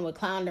niggas come with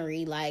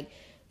clownery. Like,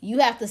 you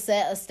have to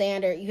set a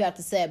standard. You have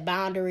to set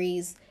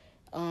boundaries.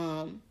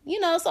 You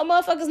know, so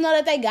motherfuckers know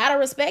that they gotta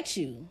respect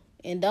you.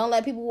 And don't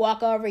let people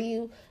walk over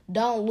you.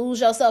 Don't lose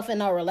yourself in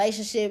no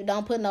relationship.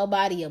 Don't put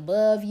nobody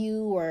above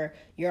you or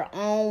your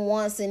own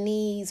wants and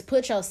needs.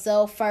 Put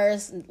yourself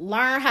first.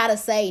 Learn how to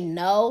say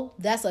no.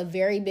 That's a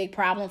very big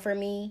problem for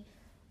me.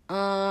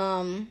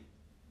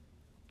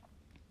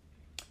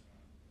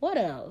 What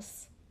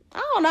else?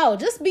 I don't know.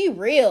 Just be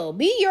real.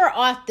 Be your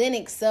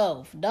authentic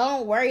self.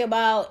 Don't worry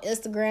about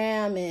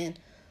Instagram and,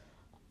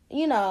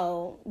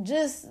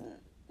 just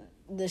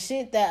the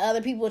shit that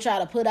other people try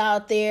to put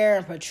out there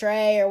and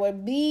portray or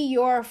what. Be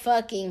your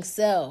fucking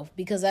self,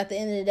 because at the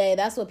end of the day,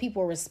 that's what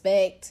people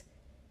respect.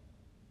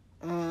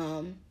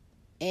 And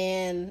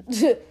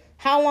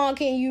how long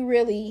can you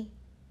really,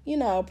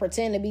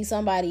 pretend to be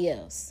somebody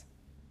else?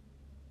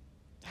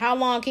 How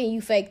long can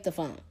you fake the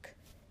funk?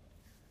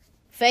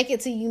 Fake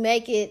it till you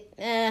make it?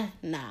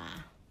 Nah.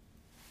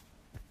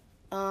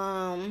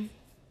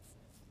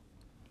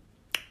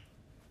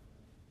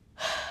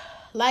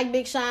 Like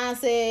Big Sean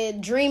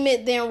said, dream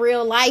it, then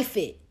real life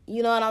it.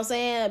 You know what I'm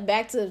saying?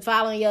 Back to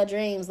following your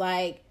dreams.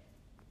 Like,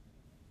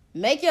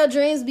 make your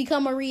dreams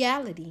become a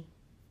reality.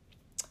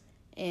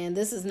 And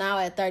this is now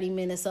at 30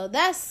 minutes. So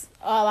that's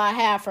all I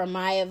have for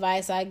my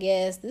advice, I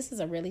guess. This is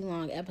a really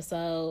long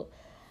episode.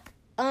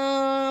 What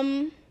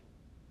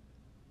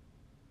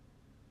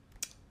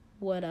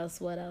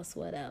else?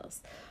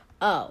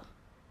 Oh,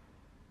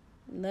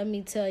 let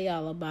me tell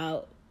y'all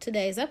about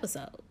today's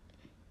episode.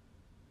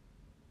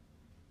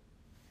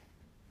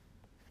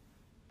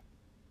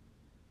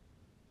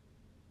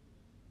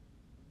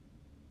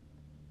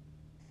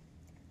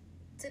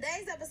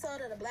 Today's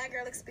episode of the Black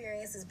Girl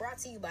Experience is brought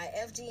to you by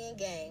FGN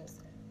Games.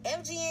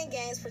 FGN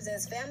Games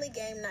presents Family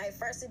Game Night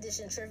First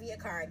Edition Trivia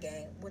Card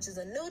Game, which is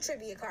a new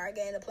trivia card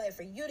game to play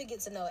for you to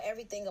get to know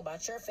everything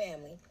about your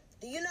family.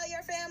 Do you know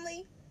your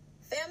family?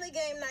 Family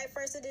Game Night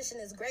First Edition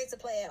is great to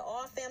play at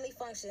all family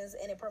functions,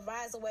 and it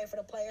provides a way for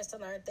the players to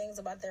learn things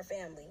about their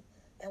family.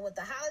 And with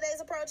the holidays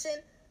approaching,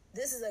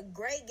 this is a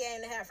great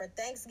game to have for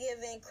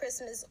Thanksgiving,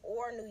 Christmas,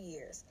 or New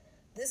Year's.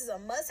 This is a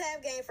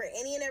must-have game for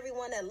any and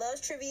everyone that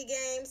loves trivia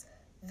games.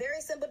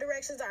 Very simple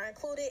directions are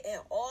included, and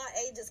all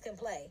ages can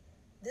play.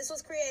 This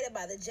was created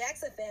by the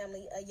Jackson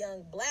family, a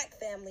young Black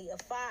family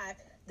of 5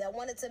 that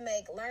wanted to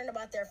make learning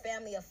about their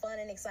family a fun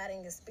and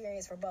exciting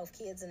experience for both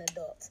kids and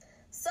adults.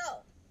 So,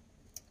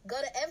 go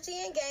to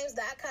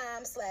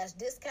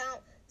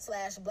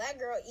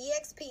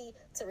fgngames.com/discount/blackgirlexp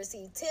to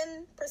receive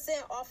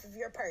 10% off of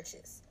your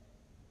purchase.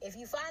 If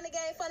you find the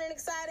game fun and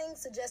exciting,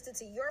 suggest it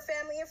to your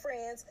family and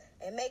friends,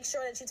 and make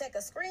sure that you take a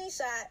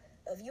screenshot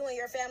of you and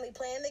your family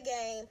playing the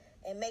game,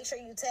 and make sure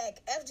you tag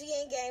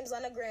FGN Games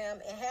on the gram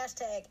and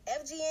hashtag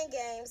FGN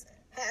Games,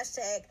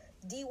 hashtag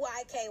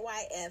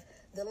DYKYF.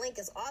 The link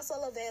is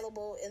also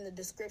available in the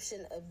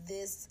description of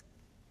this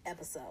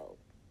episode.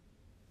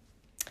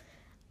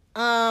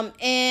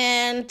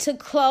 And to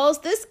close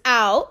this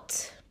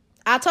out,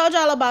 I told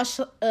y'all about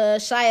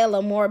Shia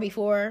LaMour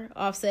before,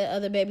 Offset,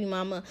 other baby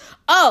mama.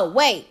 Oh,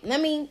 wait,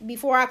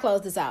 before I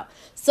close this out.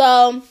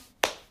 So,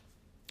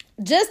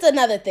 just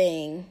another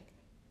thing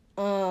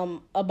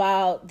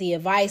about the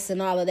advice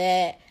and all of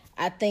that.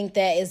 I think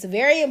that it's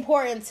very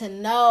important to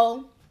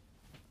know,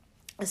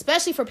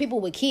 especially for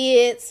people with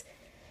kids.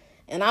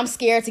 And I'm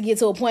scared to get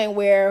to a point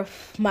where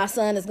my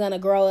son is going to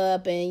grow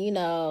up and, you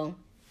got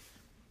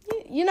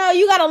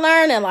to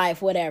learn in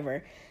life,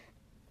 whatever.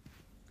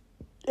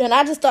 And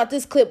I just thought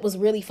this clip was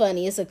really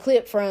funny. It's a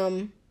clip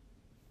from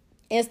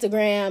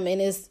Instagram, and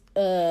it's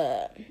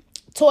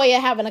Toya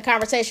having a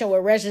conversation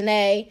with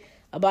Reginae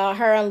about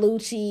her and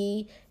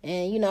Lucci,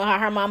 and how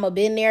her mama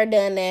been there,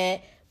 done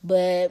that.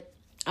 But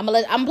I'm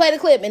gonna play the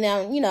clip and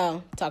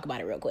then talk about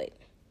it real quick.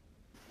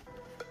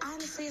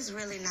 Honestly, it's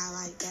really not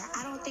like that.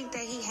 I don't think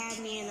that he had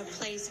me in a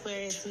place where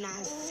it's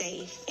not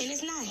safe. And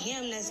it's not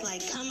him that's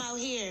like, come out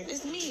here.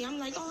 It's me. I'm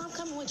like, oh, I'm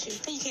coming with you.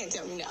 You can't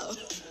tell me no.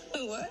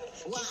 What?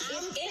 Well,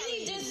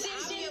 any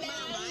decision that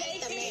I'm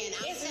making,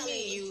 I'm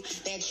telling you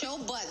that your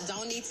butt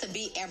don't need to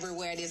be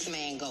everywhere this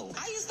man goes.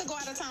 I used to go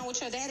out of town with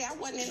your daddy. I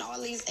wasn't in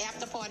all these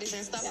after parties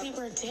and stuff. See,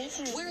 we're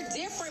different. We're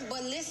different,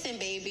 but listen,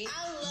 baby,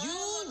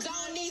 you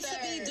don't need to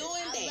be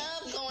doing that. I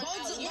love going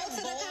out. Go to the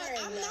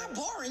I'm not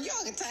boring.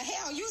 You're to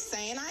hell. You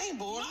saying I ain't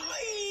boring?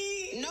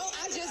 No,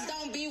 I just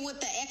don't be with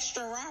the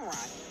extra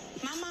rah-rah.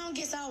 My mom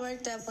gets all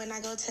worked up when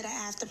I go to the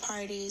after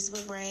parties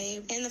with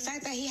Ray. And the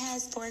fact that he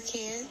has 4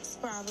 kids,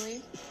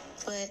 probably.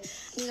 But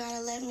you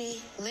gotta let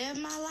me live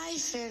my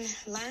life and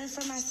learn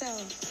for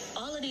myself.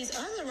 All of these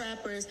other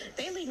rappers,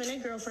 they leaving their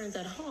girlfriends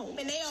at home.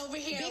 And they over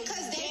here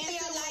because they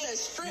feel like a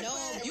stripper. No,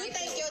 you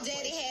think your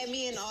daddy had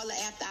me in all the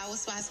after-hour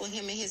spots with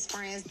him and his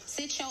friends?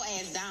 Sit your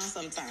ass down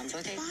sometimes,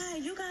 okay?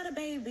 Fine, you got a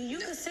baby. You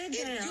can sit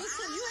down.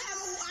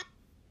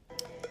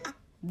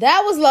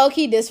 That was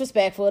low-key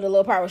disrespectful, the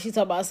little part where she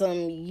talked about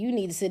something, you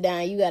need to sit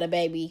down, you got a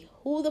baby.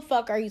 Who the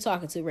fuck are you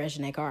talking to,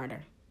 Reginae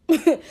Carter?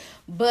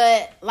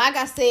 But, like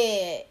I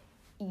said,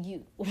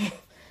 you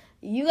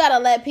gotta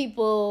let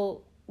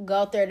people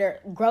go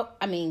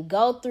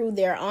through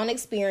their own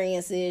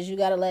experiences. You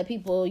gotta let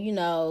people,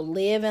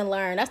 live and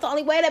learn. That's the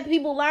only way that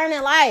people learn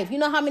in life. You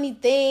know how many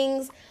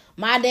things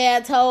my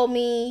dad told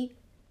me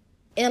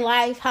in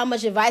life, how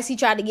much advice he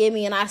tried to give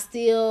me, and I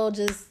still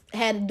just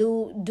had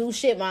to do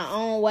shit my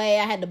own way.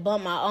 I had to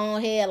bump my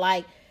own head.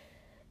 Like,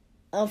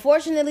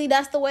 unfortunately,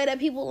 that's the way that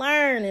people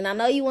learn. And I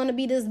know you want to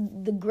be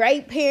the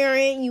great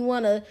parent. You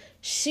want to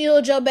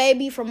shield your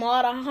baby from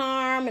all the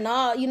harm and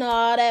all,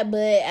 all that.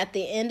 But at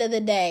the end of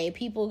the day,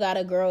 people got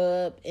to grow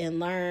up and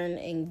learn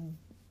and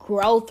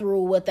grow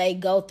through what they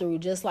go through,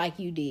 just like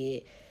you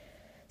did.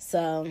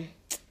 So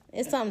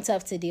it's something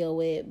tough to deal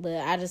with. But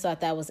I just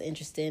thought that was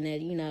interesting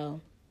that,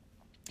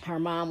 her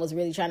mom was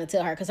really trying to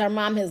tell her, because her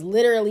mom has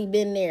literally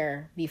been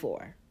there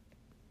before.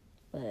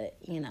 But,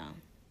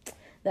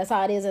 that's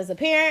how it is as a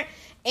parent.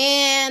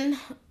 And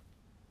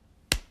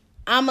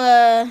I'm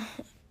a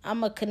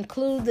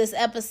conclude this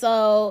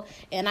episode.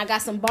 And I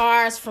got some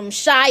bars from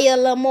Shia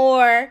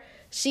LaMour.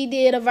 She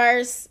did a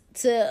verse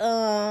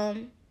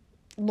to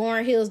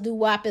Lauryn Hill's Doo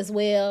Wop as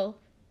well.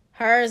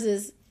 Hers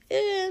is...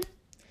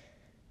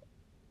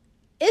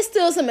 It's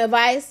still some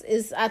advice.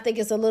 I think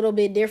it's a little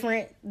bit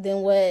different than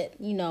what,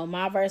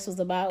 my verse was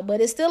about. But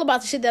it's still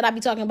about the shit that I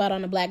be talking about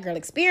on the Black Girl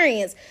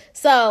Experience.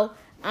 So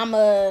I'm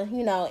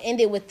going to,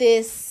 end it with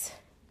this.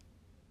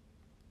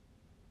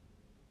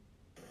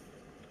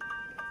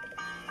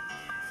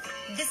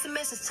 This a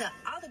message to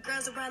all the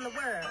girls around the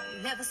world.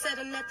 Never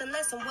settle nothing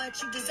less than what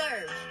you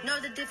deserve. Know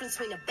the difference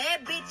between a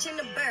bad bitch and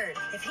a bird.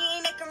 If he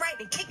ain't acting right,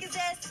 then kick his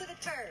ass to the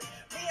curb.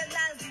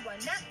 Realize you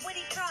are not what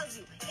he calls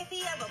you. If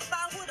he ever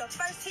fall, who the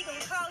first he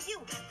gonna call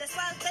you? That's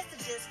why it's best to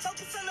just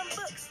focus on them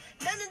books.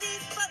 None of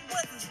these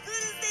fuckboys as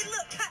good as they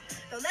look. Ha!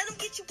 Don't let them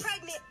get you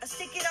pregnant or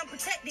stick it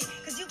unprotected.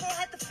 Cause you gon'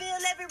 have to feel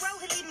every road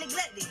he leave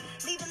neglected.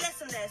 Leaving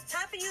less and less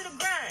time for you to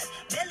grind.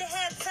 Barely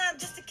have time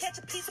just to catch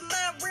a piece of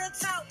mind. Real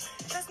talk.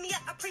 Trust me,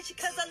 I preach it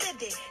cause I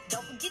lived it.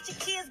 Don't forget your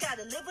kids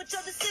gotta live with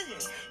your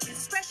decisions. Your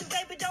discretion,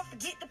 baby, don't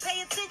forget to pay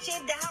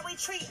attention to how we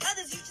treat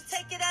others. You should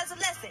take it as a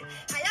lesson.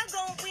 How y'all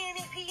gon' win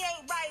if he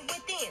ain't right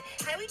within?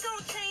 How we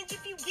gon' change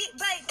if you get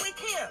back with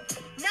him?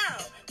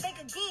 Now, think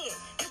again.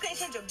 You can't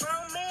change a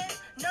grown man.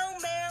 No,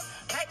 ma'am.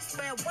 Practice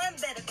man one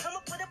better. Come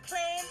up with a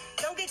plan.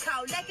 Don't get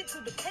caught lacking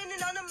too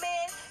dependent on a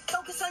man.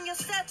 Focus on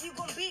yourself. You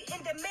gon' be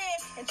in demand.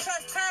 And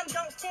trust time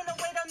don't stand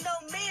away on no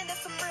man.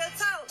 That's some real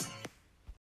talk.